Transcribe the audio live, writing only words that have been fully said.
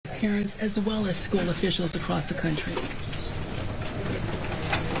parents as well as school officials across the country?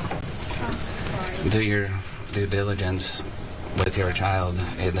 Do your due diligence with your child.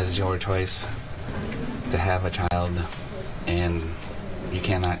 It is your choice to have a child, and you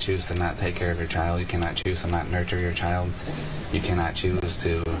cannot choose to not take care of your child. You cannot choose to not nurture your child. You cannot choose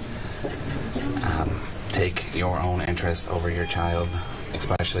to take your own interest over your child,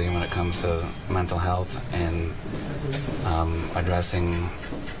 especially when it comes to mental health and addressing,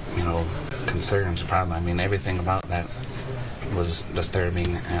 concerns, problems. I mean, everything about that was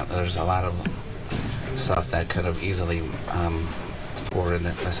disturbing. There's a lot of stuff that could have easily thwarted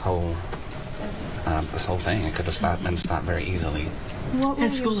this whole thing. It could have been stopped very easily.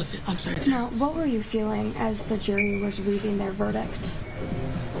 I'm sorry. Now, what were you feeling as the jury was reading their verdict?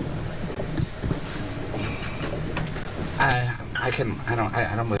 I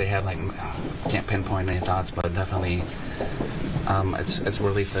don't really have can't pinpoint any thoughts, but definitely it's a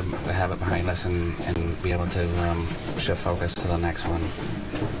relief to have it behind us and be able to shift focus to the next one.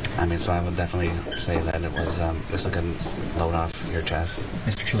 I mean, so I would definitely say that it was just a good load off your chest.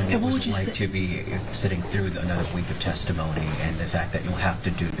 Mr. Shilling, what was it like to be sitting through another week of testimony and the fact that you'll have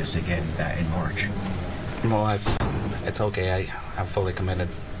to do this again in March? Well, it's okay. I'm fully committed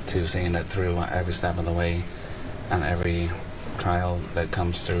to seeing it through every step of the way and every trial that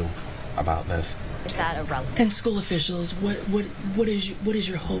comes through about this. Is that irrelevant? And school officials, what is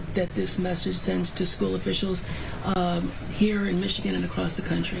your hope that this message sends to school officials here in Michigan and across the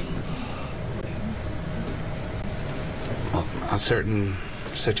country? Well, on certain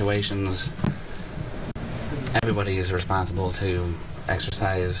situations, everybody is responsible to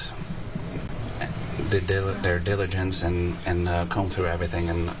exercise their diligence and comb through everything.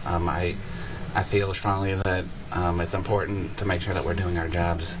 And I feel strongly that it's important to make sure that we're doing our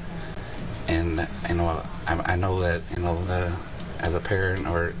jobs. And I know that as a parent,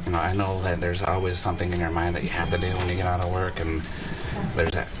 or I know that there's always something in your mind that you have to do when you get out of work, and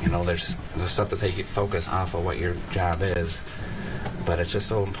there's stuff to take focus off of what your job is. But it's just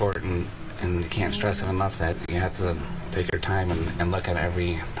so important, and you can't stress it enough that you have to take your time and look at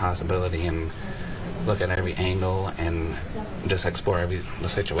every possibility and look at every angle and just explore the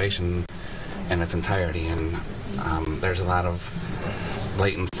situation in its entirety. And there's a lot of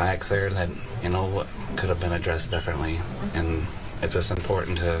blatant facts there that could have been addressed differently, and it's just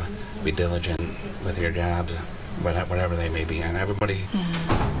important to be diligent with your jobs, whatever they may be. And everybody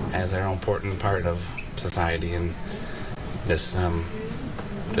has their own important part of society, and just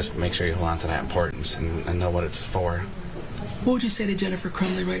make sure you hold on to that importance and know what it's for. What would you say to Jennifer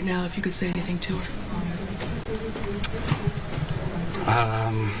Crumbley right now, if you could say anything to her?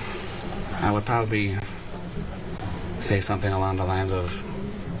 I would probably say something along the lines of,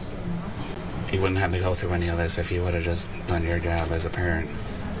 you wouldn't have to go through any of this if you would have just done your job as a parent.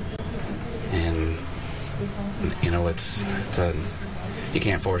 And you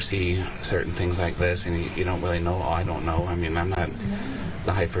can't foresee certain things like this, and you don't really know. I don't know. I mean, I'm not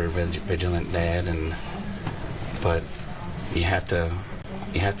the hyper vigilant dad, but you have to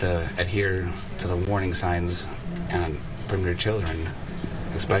adhere to the warning signs from your children,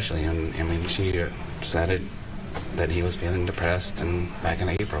 especially. And I mean, she said it, that he was feeling depressed, and back in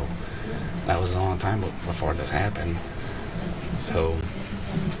April. That was a long time before this happened. So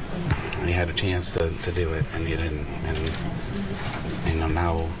you had a chance to do it, and you didn't. And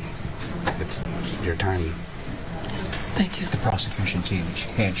now it's your time. Thank you. The prosecution team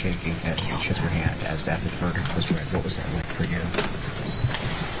handshaking and shook your hand as that verdict was read. What was that like for you?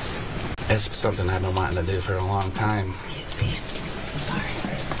 It's something I've been wanting to do for a long time. Excuse me. Sorry.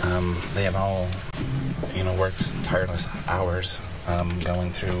 They have all, worked tireless hours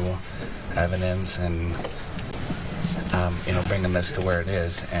going through evidence and, bringing this to where it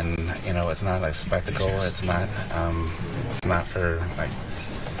is. And, it's not a spectacle. It's not for,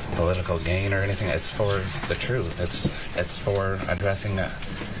 political gain or anything. It's for the truth. It's for addressing a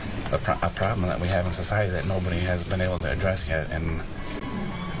problem that we have in society that nobody has been able to address yet. And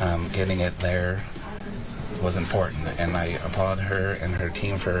getting it there was important. And I applaud her and her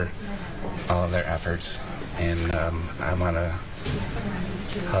team for all of their efforts. And I want to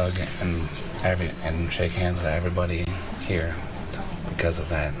hug and shake hands with everybody here because of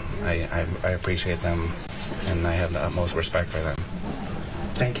that. I appreciate them, and I have the utmost respect for them.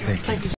 Thank you. Thank you.